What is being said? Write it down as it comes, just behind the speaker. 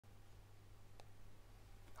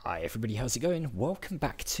Hi everybody, how's it going? Welcome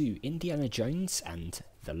back to Indiana Jones and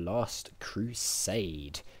the Last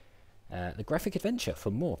Crusade. The graphic adventure for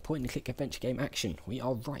more point-and-click adventure game action. We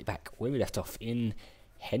are right back where we left off in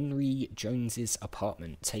Henry Jones's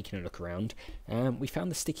apartment, taking a look around. We found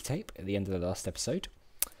the sticky tape at the end of the last episode.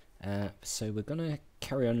 So we're going to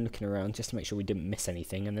carry on looking around just to make sure we didn't miss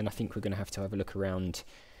anything. And then I think we're going to have a look around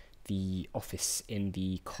the office in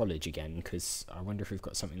the college again, because I wonder if we've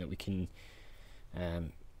got something that we can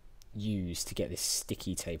use to get this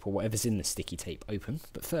sticky tape or whatever's in the sticky tape open.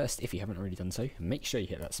 But first, if you haven't already done so, make sure you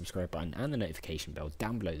hit that subscribe button and the notification bell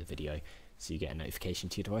down below the video so you get a notification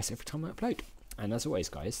to your device every time I upload. And as always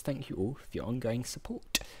guys, thank you all for your ongoing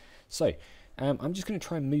support. So I'm just going to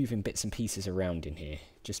try and move in bits and pieces around in here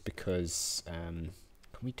just because can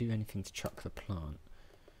we do anything to chuck the plant?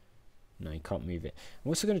 No, you can't move it. I'm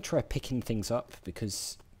also going to try picking things up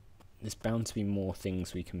because there's bound to be more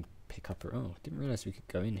things we can pick up. Oh, I didn't realise we could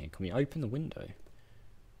go in here. Can we open the window?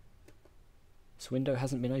 This window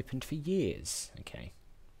hasn't been opened for years. Okay.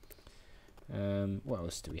 What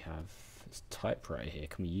else do we have? There's a typewriter here.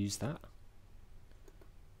 Can we use that?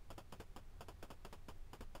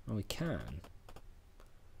 Oh, we can.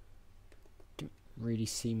 Didn't really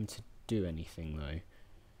seem to do anything though.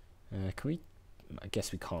 Can we? I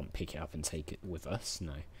guess we can't pick it up and take it with us.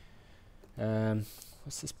 No.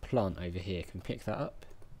 What's this plant over here? Can we pick that up?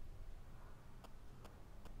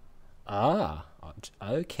 Ah,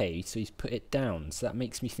 okay, so he's put it down, so that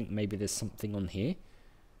makes me think maybe there's something on here.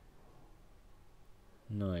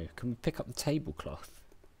 No, can we pick up the tablecloth?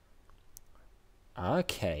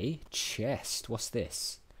 Okay, chest, what's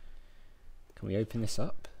this? Can we open this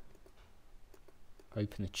up?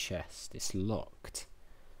 Open the chest, it's locked.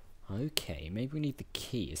 Okay, maybe we need the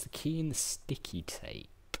key. Is the key in the sticky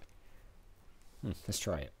tape? Let's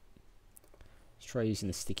try it. Let's try using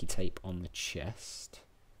the sticky tape on the chest.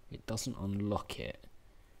 It doesn't unlock it.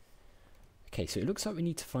 Okay, so it looks like we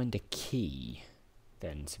need to find a key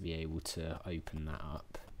then to be able to open that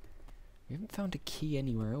up. We haven't found a key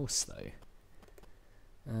anywhere else though.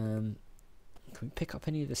 Can we pick up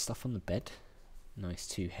any of the stuff on the bed? No, it's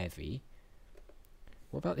too heavy.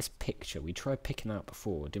 What about this picture? We tried picking that up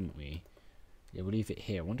before, didn't we? Yeah, we'll leave it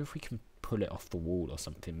here. I wonder if we can pull it off the wall or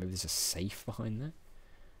something. Maybe there's a safe behind there?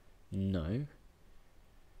 No.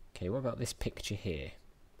 Okay, what about this picture here?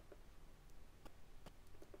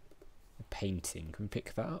 Painting. Can we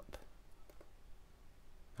pick that up?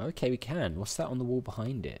 Okay, we can. What's that on the wall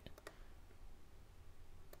behind it?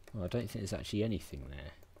 Oh, I don't think there's actually anything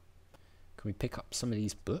there. Can we pick up some of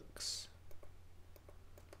these books?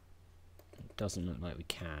 It doesn't look like we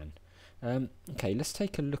can. Okay, let's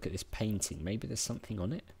take a look at this painting. Maybe there's something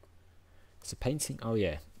on it. It's a painting. Oh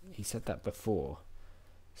yeah, he said that before.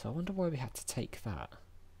 So I wonder why we had to take that.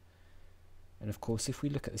 And of course, if we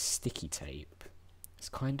look at the sticky tape, it's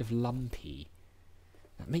kind of lumpy.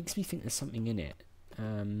 That makes me think there's something in it.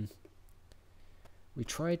 We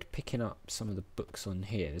tried picking up some of the books on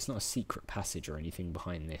here. There's not a secret passage or anything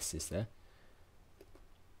behind this, is there?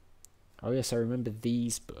 Oh yes, I remember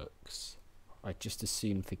these books. I just as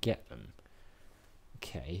soon forget them.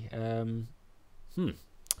 Okay.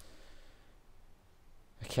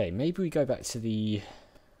 Okay, maybe we go back to the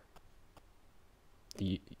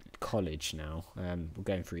college now. We're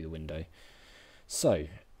going through the window. So,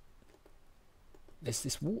 there's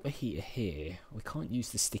this water heater here. We can't use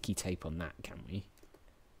the sticky tape on that, can we?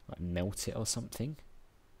 Like melt it or something?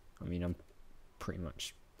 I mean, I'm pretty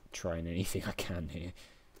much trying anything I can here.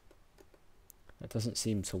 That doesn't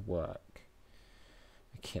seem to work.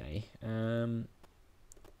 Okay,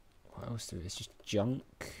 what else do we? It's just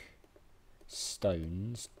junk,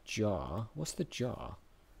 stones, jar. What's the jar?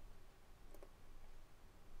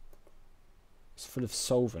 It's full of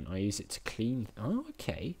solvent. I use it to clean. Oh,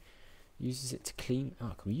 okay. Uses it to clean.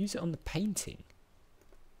 Oh, can we use it on the painting?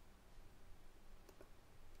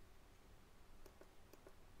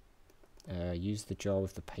 Use the jar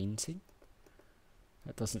with the painting?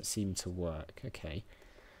 That doesn't seem to work. Okay.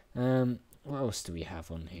 What else do we have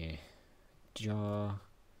on here? Jar.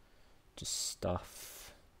 Just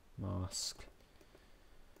stuff. Mask.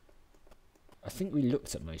 I think we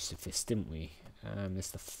looked at most of this, didn't we? There's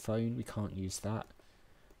the phone. We can't use that.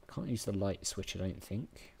 Can't use the light switch, I don't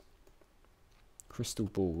think. Crystal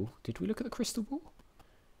ball. Did we look at the crystal ball?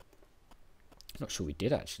 Not sure we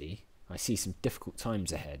did, actually. I see some difficult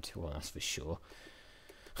times ahead. Well, that's for sure.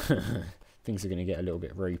 Things are going to get a little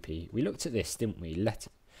bit ropey. We looked at this, didn't we?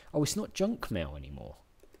 Oh, it's not junk mail anymore.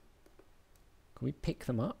 Can we pick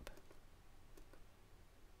them up?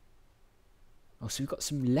 Oh, so we've got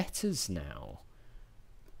some letters now.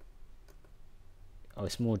 Oh,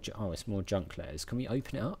 it's more. Oh, it's more junk letters. Can we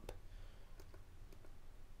open it up?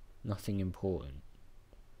 Nothing important.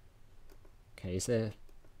 Okay, is there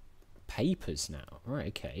papers now? Right.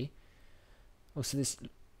 Okay. Oh, so there's.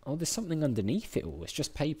 Oh, there's something underneath it all. It's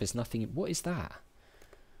just papers. Nothing. What is that?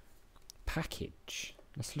 Package.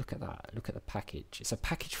 Let's look at that. Look at the package. It's a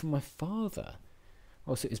package from my father.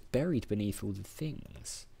 Oh, so it's buried beneath all the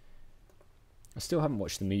things. I still haven't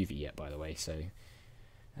watched the movie yet, by the way, so...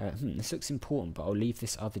 this looks important, but I'll leave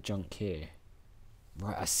this other junk here.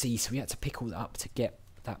 Right, I see. So we had to pick all that up to get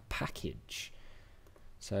that package.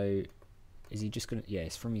 So, is he just going to... Yeah,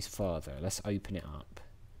 it's from his father. Let's open it up.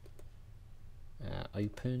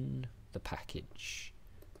 Open the package.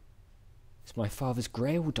 It's my father's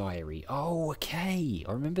Grail Diary. Oh, okay.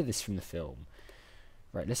 I remember this from the film.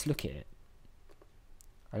 Right, let's look at it.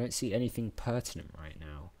 I don't see anything pertinent right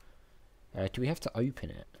now. Do we have to open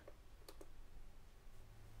it?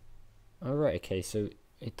 Oh, right, okay, so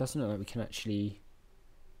it doesn't look like we can actually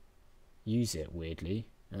use it, weirdly.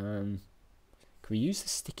 Can we use the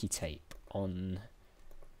sticky tape on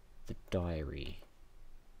the diary?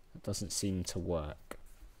 That doesn't seem to work.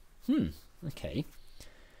 Okay.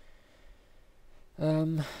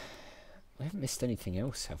 We haven't missed anything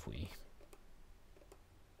else, have we?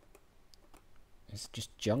 There's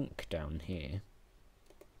just junk down here.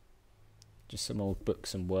 Just some old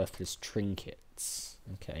books and worthless trinkets.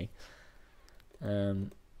 Okay. There's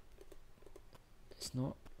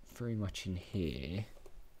not very much in here.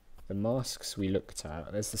 The masks we looked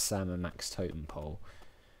at. There's the Sam and Max totem pole.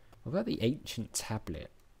 What about the ancient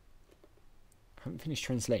tablet? I haven't finished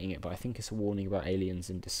translating it, but I think it's a warning about aliens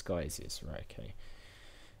and disguises. Right, okay.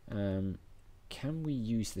 Can we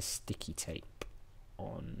use the sticky tape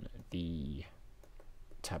on the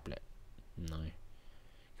tablet? No.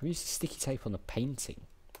 Can we use the sticky tape on the painting?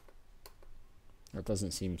 That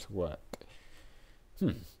doesn't seem to work.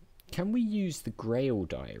 Can we use the Grail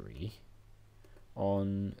Diary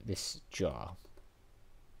on this jar?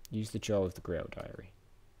 Use the jar of the Grail Diary.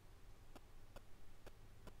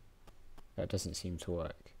 That doesn't seem to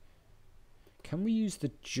work. Can we use the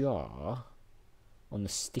jar on the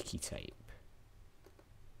sticky tape?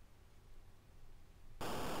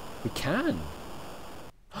 We can!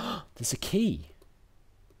 There's a key!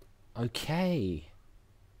 Okay.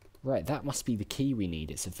 Right, that must be the key we need.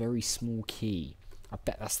 It's a very small key. I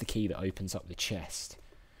bet that's the key that opens up the chest.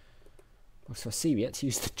 Oh, so I see we had to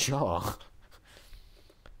use the jar.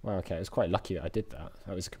 Well, okay, I was quite lucky that I did that.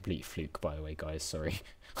 That was a complete fluke, by the way, guys. Sorry.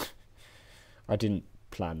 I didn't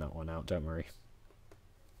plan that one out, don't worry.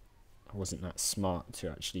 I wasn't that smart to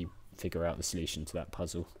actually figure out the solution to that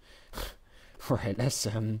puzzle. Right, let's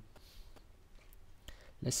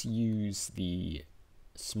use the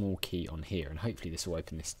small key on here, and hopefully this will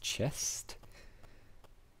open this chest.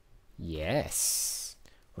 Yes.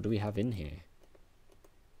 What do we have in here?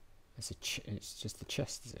 It's just the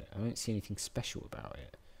chest, is it? I don't see anything special about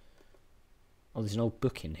it. Oh, there's an old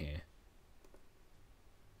book in here.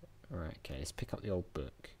 Alright, okay, let's pick up the old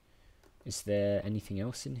book. Is there anything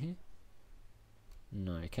else in here?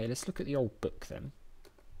 No, okay, let's look at the old book then.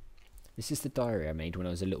 This is the diary I made when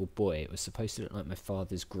I was a little boy. It was supposed to look like my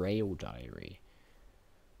father's Grail Diary.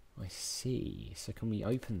 I see. So can we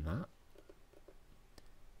open that?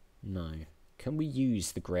 No. Can we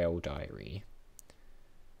use the Grail Diary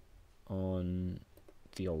on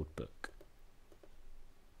the old book?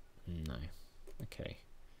 No. Okay.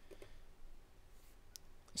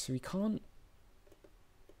 So we can't...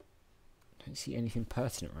 I don't see anything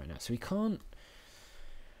pertinent right now. So we can't...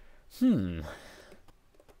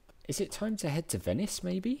 Is it time to head to Venice,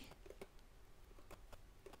 maybe?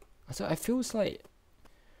 I feel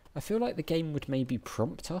like the game would maybe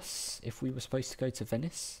prompt us if we were supposed to go to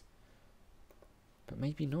Venice. But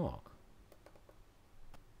maybe not.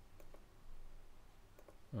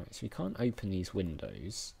 Right, so we can't open these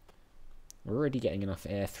windows. We're already getting enough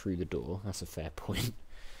air through the door. That's a fair point.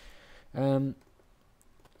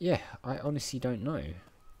 Yeah, I honestly don't know.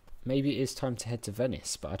 Maybe it is time to head to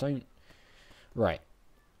Venice, but I don't... Right,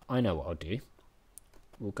 I know what I'll do.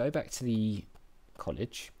 We'll go back to the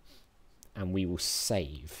college, and we will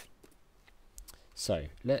save. So,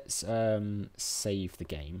 let's save the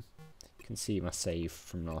game. You can see my save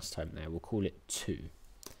from last time there. We'll call it 2.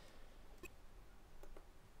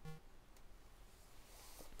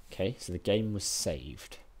 Okay, so the game was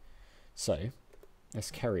saved. So,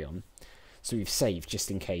 let's carry on. So we've saved just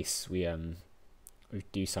in case we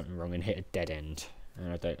do something wrong and hit a dead end.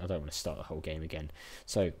 And I don't want to start the whole game again.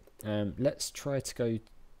 So let's try to go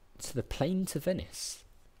to the plane to Venice.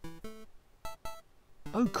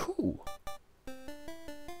 Oh, cool.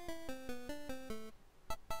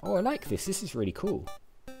 Oh, I like this. This is really cool.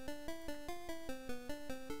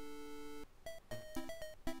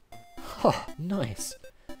 Oh, nice.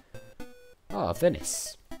 Ah,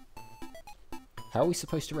 Venice. How are we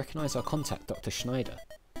supposed to recognise our contact, Dr. Schneider?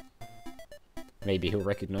 Maybe he'll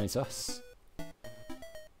recognise us.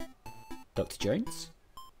 Dr. Jones?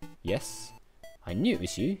 Yes? I knew it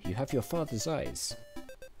was you. You have your father's eyes.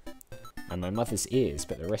 And my mother's ears,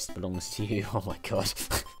 but the rest belongs to you. Oh my god.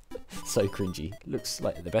 So cringy. Looks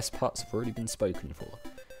like the best parts have already been spoken for.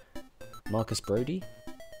 Marcus Brody?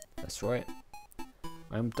 That's right.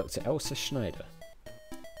 I'm Dr. Elsa Schneider.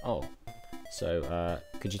 Oh. So,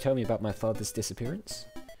 could you tell me about my father's disappearance?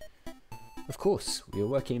 Of course. We were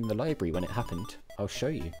working in the library when it happened. I'll show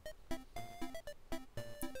you.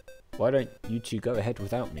 Why don't you two go ahead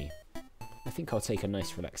without me? I think I'll take a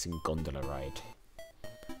nice relaxing gondola ride.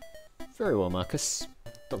 Very well, Marcus.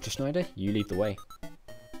 Dr. Schneider, you lead the way.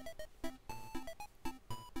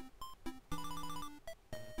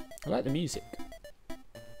 I like the music.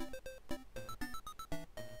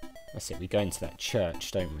 That's it, we go into that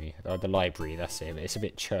church, don't we? The library, that's it. It's a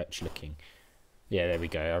bit church looking. Yeah, there we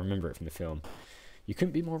go. I remember it from the film. You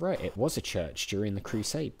couldn't be more right. It was a church during the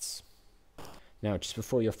Crusades. Now, just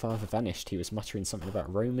before your father vanished, he was muttering something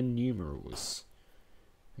about Roman numerals.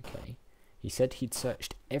 Okay. He said he'd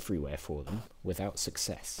searched everywhere for them, without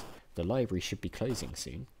success. The library should be closing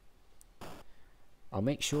soon. I'll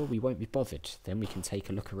make sure we won't be bothered, then we can take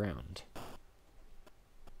a look around.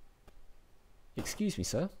 Excuse me,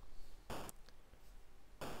 sir?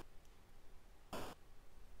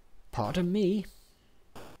 Pardon me?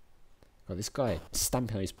 Oh, this guy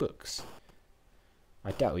stamping on his books.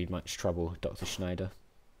 I doubt we'd much trouble, Dr. Schneider.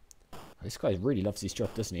 Oh, this guy really loves his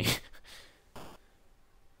job, doesn't he?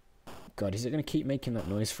 God, is it going to keep making that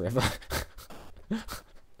noise forever?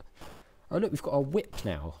 Oh look, we've got our whip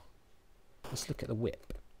now. Let's look at the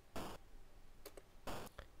whip.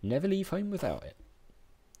 Never leave home without it.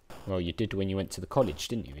 Well, you did when you went to the college,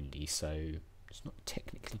 didn't you, Indy? So, it's not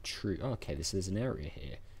technically true. Oh, okay, there's an area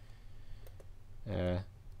here.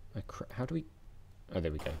 How do we... Oh,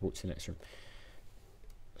 there we go. Walk to the next room.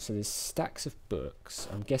 So there's stacks of books.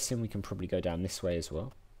 I'm guessing we can probably go down this way as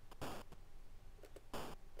well.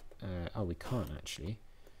 Oh, we can't actually.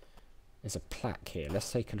 There's a plaque here.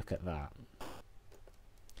 Let's take a look at that.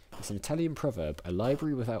 It's an Italian proverb. A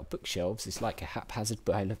library without bookshelves is like a haphazard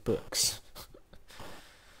pile of books.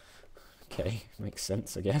 Okay, makes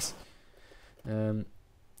sense, I guess. Oh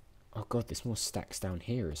god, there's more stacks down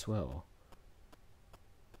here as well.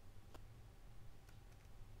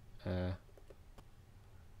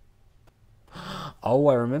 Oh,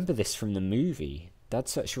 I remember this from the movie. Dad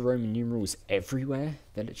searched for Roman numerals everywhere.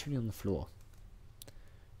 They're literally on the floor.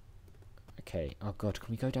 Okay, oh god,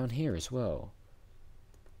 can we go down here as well?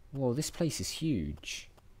 Whoa, this place is huge.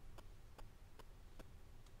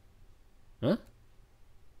 Huh?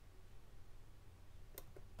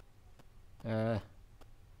 Are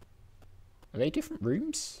they different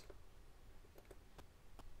rooms?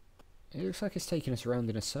 It looks like it's taking us around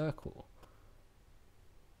in a circle.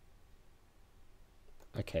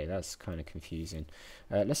 Okay, that's kind of confusing.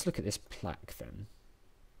 Let's look at this plaque then.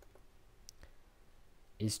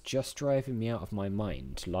 Is just driving me out of my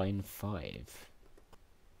mind. Line 5.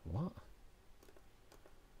 What?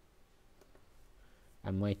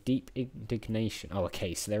 And my deep indignation. Oh,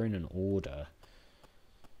 okay, so they're in an order.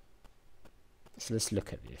 So let's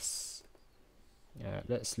look at this.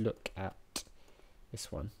 Let's look at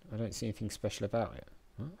this one. I don't see anything special about it.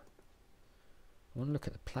 Huh? I want to look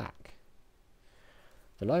at the plaque.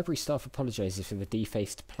 The library staff apologises for the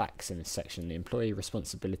defaced plaques in this section. The employee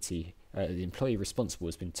responsible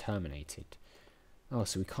has been terminated. Oh,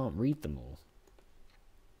 so we can't read them all.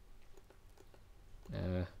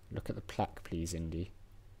 Look at the plaque, please, Indy.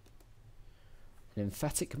 An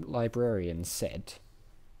emphatic librarian said,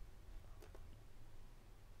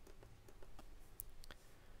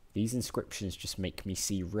 "These inscriptions just make me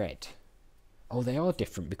see red." Oh, they are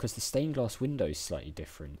different because the stained glass window is slightly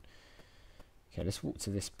different. Okay, let's walk to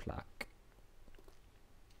this plaque.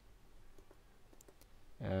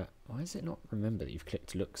 Why does it not remember that you've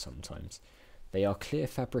clicked look sometimes? They are clear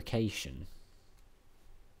fabrication.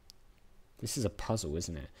 This is a puzzle,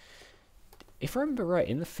 isn't it? If I remember right,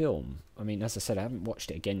 in the film, I mean, as I said, I haven't watched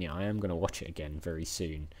it again yet. I am going to watch it again very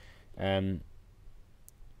soon. Don't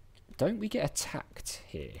we get attacked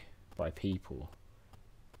here by people?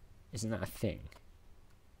 Isn't that a thing?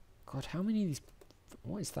 God, how many of these...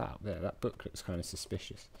 What is that there? That book looks kind of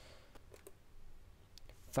suspicious.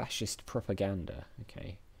 Fascist propaganda.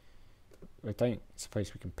 Okay. I don't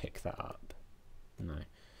suppose we can pick that up. No.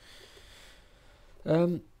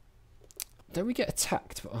 Don't we get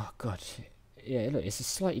attacked? Oh god. Yeah, look, it's a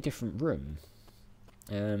slightly different room.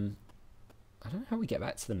 I don't know how we get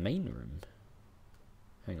back to the main room.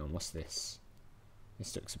 Hang on, what's this?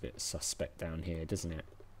 This looks a bit suspect down here, doesn't it?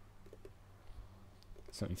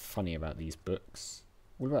 Something funny about these books.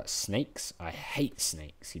 What about snakes? I hate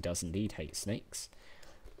snakes. He does indeed hate snakes.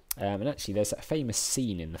 And actually, there's that famous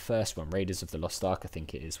scene in the first one, Raiders of the Lost Ark, I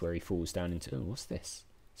think it is, where he falls down into... Oh, what's this?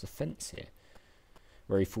 There's a fence here.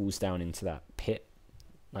 Where he falls down into that pit,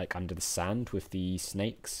 like under the sand with the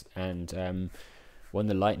snakes. And when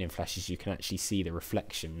the lightning flashes, you can actually see the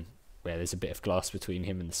reflection where there's a bit of glass between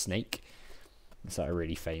him and the snake. It's like a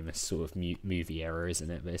really famous sort of movie error, isn't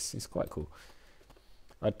it? But it's quite cool.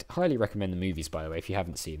 I'd highly recommend the movies, by the way, if you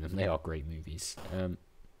haven't seen them. They are great movies.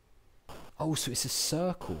 Oh, so it's a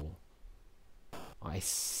circle. I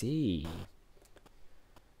see.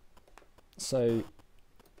 So,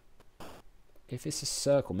 if it's a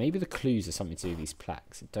circle, maybe the clues are something to do with these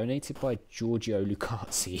plaques. Donated by Giorgio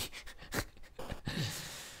Lucazzi.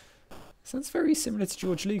 Sounds very similar to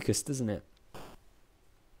George Lucas, doesn't it?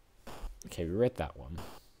 Okay, we read that one.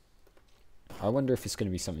 I wonder if it's going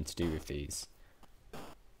to be something to do with these.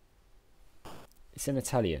 It's in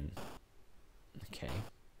Italian. Okay.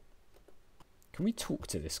 Can we talk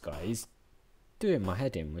to this guy? He's doing my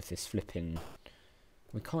head in with this flipping...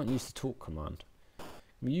 We can't use the talk command.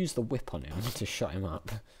 We use the whip on him to shut him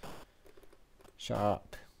up. Shut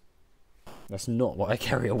up. That's not what I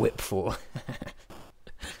carry a whip for.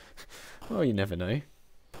 Well, you never know.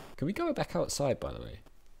 Can we go back outside, by the way?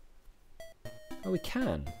 Oh, we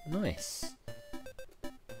can. Nice.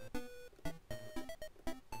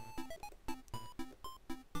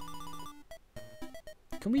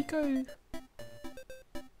 Can we go...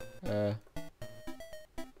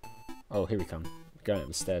 Oh, here we come. We're going up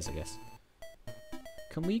the stairs, I guess.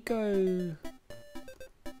 Can we go...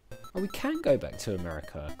 Oh, we can go back to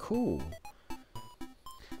America. Cool.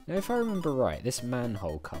 Now, if I remember right, this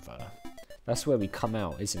manhole cover... That's where we come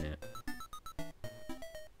out, isn't it?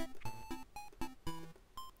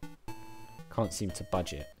 Can't seem to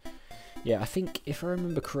budge it. Yeah, I think, if I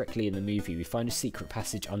remember correctly in the movie, we find a secret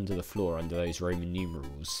passage under the floor, under those Roman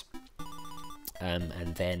numerals. And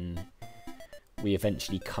then we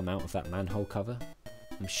eventually come out of that manhole cover.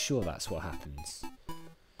 I'm sure that's what happens.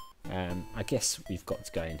 I guess we've got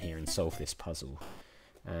to go in here and solve this puzzle.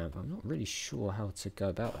 I'm not really sure how to go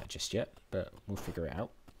about that just yet, but we'll figure it out.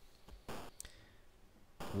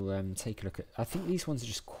 We'll take a look at... I think these ones are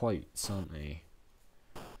just quotes, aren't they?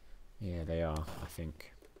 Yeah, they are, I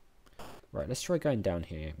think. Right, let's try going down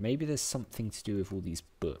here. Maybe there's something to do with all these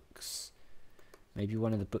books. Maybe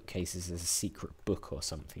one of the bookcases is a secret book or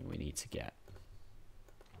something we need to get.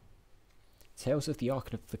 Tales of the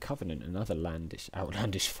Ark of the Covenant and other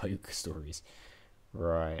outlandish folk stories.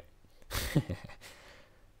 Right.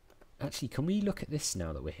 Actually, can we look at this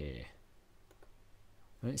now that we're here?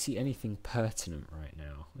 I don't see anything pertinent right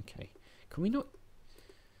now. Okay. Can we not...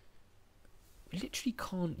 We literally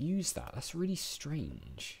can't use that. That's really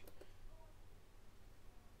strange.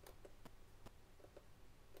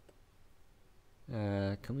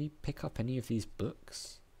 Can we pick up any of these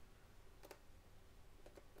books?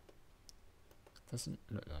 Doesn't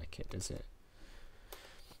look like it, does it?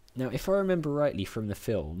 Now, if I remember rightly from the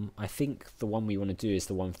film, I think the one we want to do is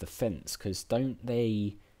the one with the fence, because don't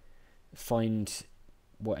they find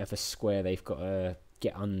whatever square they've got to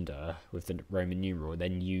get under with the Roman numeral,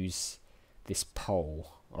 then use this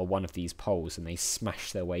pole, or one of these poles, and they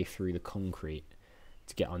smash their way through the concrete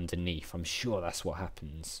to get underneath. I'm sure that's what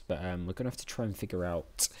happens, but we're going to have to try and figure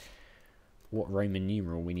out what Roman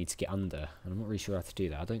numeral we need to get under, and I'm not really sure how to do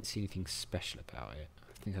that. I don't see anything special about it.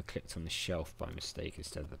 I think I clicked on the shelf by mistake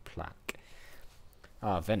instead of the plaque.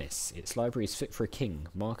 Ah, Venice. Its library is fit for a king.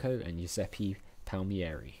 Marco and Giuseppe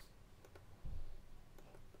Palmieri.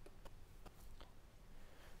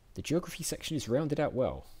 The geography section is rounded out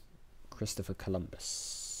well. Christopher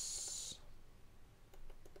Columbus.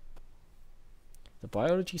 The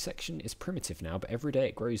biology section is primitive now, but every day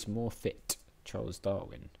it grows more fit. Charles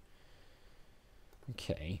Darwin.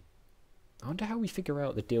 Okay. I wonder how we figure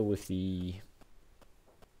out the deal with the...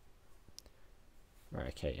 Right,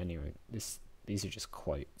 okay, anyway, these are just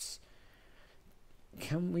quotes.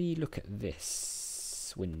 Can we look at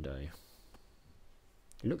this window?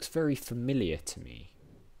 It looks very familiar to me.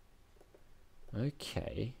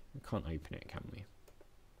 Okay, we can't open it, can we?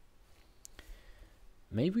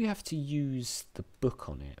 Maybe we have to use the book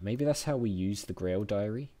on it. Maybe that's how we use the Grail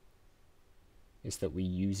Diary. Is that we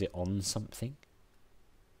use it on something.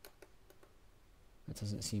 That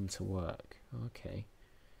doesn't seem to work. Okay.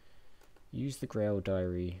 Use the Grail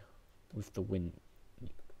Diary with the wind.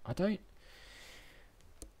 I don't...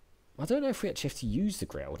 I don't know if we actually have to use the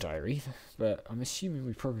Grail Diary, but I'm assuming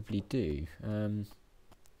we probably do.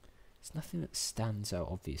 There's nothing that stands out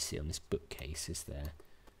obviously on this bookcase, is there?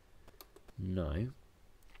 No.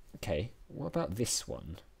 Okay, what about this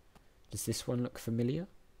one? Does this one look familiar?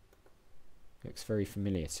 Looks very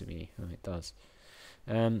familiar to me. Oh, it does.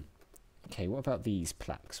 Okay, what about these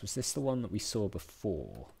plaques? Was this the one that we saw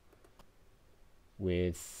before?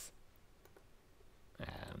 With...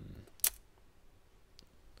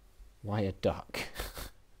 why a duck?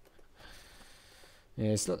 Yeah,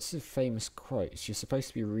 there's lots of famous quotes. You're supposed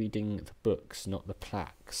to be reading the books, not the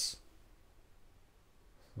plaques.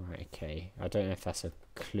 Right, okay. I don't know if that's a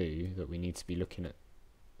clue that we need to be looking at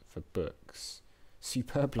for books.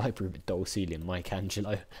 Superb library with dull ceiling,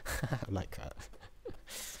 Michelangelo. I like that.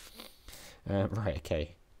 Right,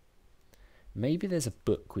 okay. Maybe there's a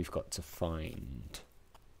book we've got to find.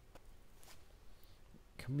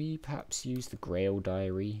 Can we perhaps use the Grail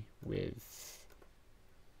Diary with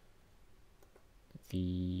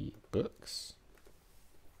the books?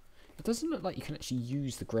 It doesn't look like you can actually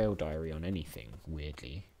use the Grail Diary on anything,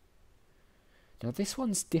 weirdly. Now this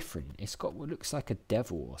one's different. It's got what looks like a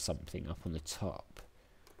devil or something up on the top.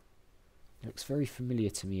 It looks very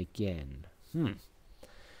familiar to me again.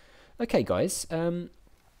 Okay, guys.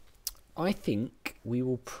 I think we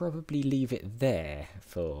will probably leave it there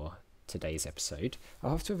for today's episode.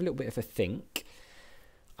 I'll have to have a little bit of a think.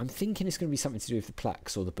 I'm thinking it's going to be something to do with the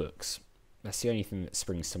plaques or the books. That's the only thing that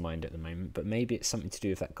springs to mind at the moment, but maybe it's something to do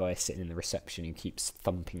with that guy sitting in the reception who keeps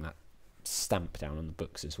thumping that stamp down on the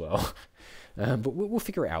books as well. But we'll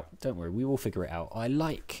figure it out. Don't worry, we will figure it out. I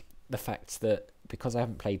like the fact that, because I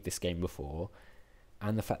haven't played this game before,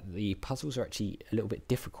 and the fact that the puzzles are actually a little bit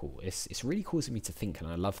difficult, it's really causing me to think, and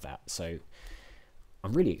I love that. So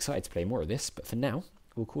I'm really excited to play more of this, but for now,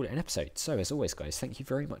 we'll call it an episode. So as always, guys, thank you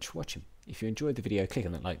very much for watching. If you enjoyed the video, click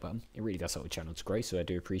on that like button. It really does help the channel to grow, so I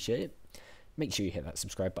do appreciate it. Make sure you hit that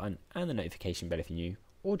subscribe button and the notification bell if you're new,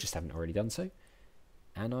 or just haven't already done so.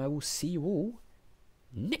 And I will see you all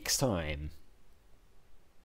next time.